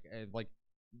crazy. Like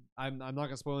I'm not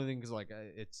gonna spoil anything because like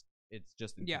it's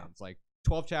just intense. Like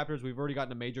 12 chapters, we've already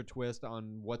gotten a major twist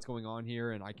on what's going on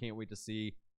here, and I can't wait to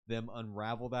see them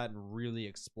unravel that and really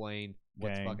explain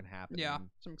what's fucking happening. Yeah,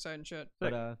 some exciting shit.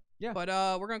 But yeah. But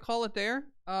we're gonna call it there.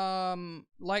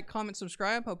 Like, comment,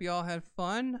 subscribe. Hope you all had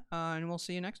fun. And we'll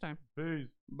see you next time. Peace.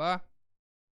 Bye.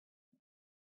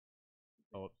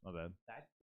 Oh, my bad.